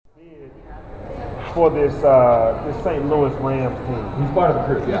for this St. Louis Rams team. He's part of the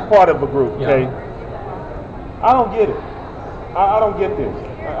group. He's part of a group. Okay. Yeah. I don't get it. I don't get this.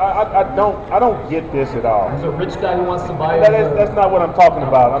 I don't get this at all. He's a rich guy who wants to buy. That's not what I'm talking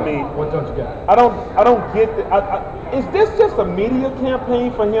about. I mean, what don't you get? I don't get. Is this just a media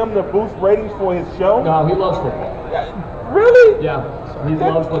campaign for him to boost ratings for his show? No, he loves football. Really? Yeah, he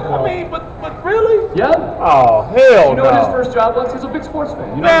loves football. I mean, but really? Yeah. Oh hell You know no. what his first job was? He's a big sports fan.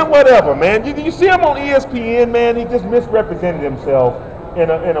 You know? Man, whatever, man. You see him on ESPN, man. He just misrepresented himself in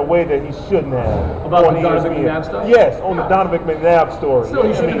a way that he shouldn't have. About on the Donovan ESPN. McNabb stuff? Yes, on the Donovan McNabb story. Still,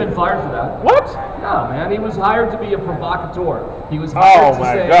 he shouldn't have been fired for that. What? No, man. He was hired to be a provocateur. He was hired to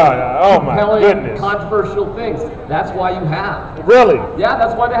say compelling, controversial things. That's why you have. Really? Yeah,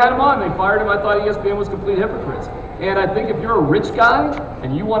 that's why they had him on. They fired him. I thought ESPN was complete hypocrites. And I think if you're a rich guy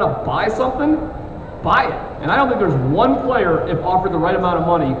and you want to buy something, buy it. And I don't think there's one player, if offered the right amount of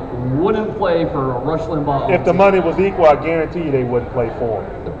money, wouldn't play for Rush Limbaugh. If the money was equal, I guarantee you they wouldn't play for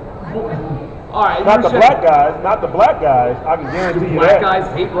him. All right. Not the black guys. Not the black guys. I can guarantee you black that.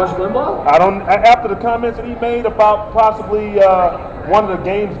 guys hate Rush Limbaugh? I don't. After the comments that he made about possibly one of the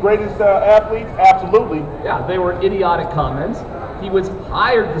game's greatest athletes, absolutely. Yeah, they were idiotic comments. He was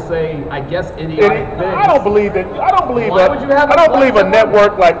hired to say, I guess, idiotic things. I don't believe that. I don't believe Why would you have I don't believe a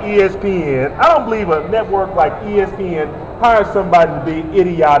network like ESPN. I don't believe a network like ESPN hires somebody to be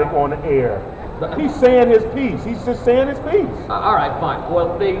idiotic on the air. He's saying his piece. He's just saying his piece. All right, fine.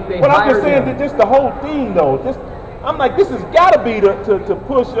 Well, they But I'm just hired saying him. that just the whole thing, though. I'm like, this has got to be to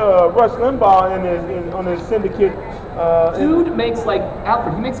push Rush Limbaugh on his syndicate. Dude makes like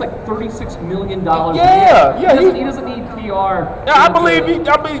Alfred. He makes like $36 million. Yeah, a year. He doesn't need PR. Yeah, I believe.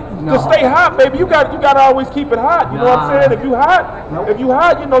 To stay hot, baby, you got to always keep it hot. You know what I'm saying? If you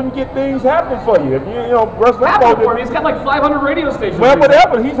hot, you get things happen for you. If you Rush Limbaugh, he's got like 500 radio stations. Well,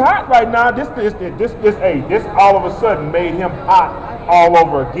 whatever. He's hot right now. This all of a sudden made him hot all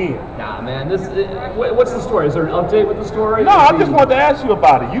over again. Nah, man. What's the story? Is there an update with the story? No, I just wanted to ask you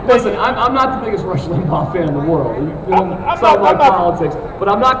about it. Listen, I'm not the biggest Rush Limbaugh fan in the world. I'm not politics, but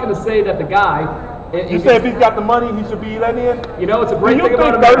I'm not going to say that the guy. You say if he's got the money, he should be let in? It's a great thing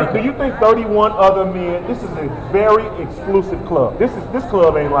about America. Do you think 31 other men? This is a very exclusive club. This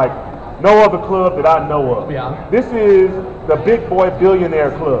club ain't like no other club that I know of. Yeah. This is the big boy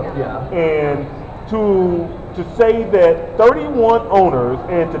billionaire club. Yeah. And to say that 31 owners,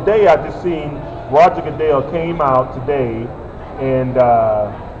 and today I just seen Roger Goodell came out today and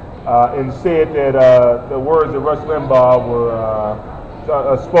said that the words that Rush Limbaugh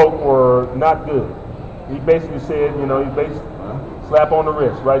spoke were not good. He basically said, slap on the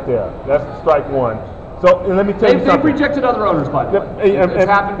wrist right there. That's strike one. So and let me tell you something. They've rejected other owners, by the way. It's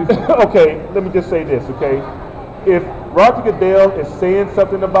happened before. Okay, let me just say this, okay? If Roger Goodell is saying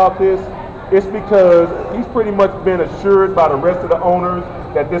something about this, it's because he's pretty much been assured by the rest of the owners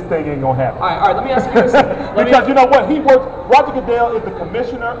that this thing ain't gonna happen. All right, let me ask you this. Because you know what? Roger Goodell is the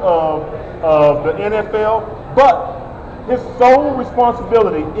commissioner of the NFL, but his sole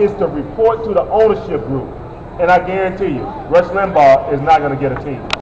responsibility is to report to the ownership group. And I guarantee you, Rush Limbaugh is not gonna get a team.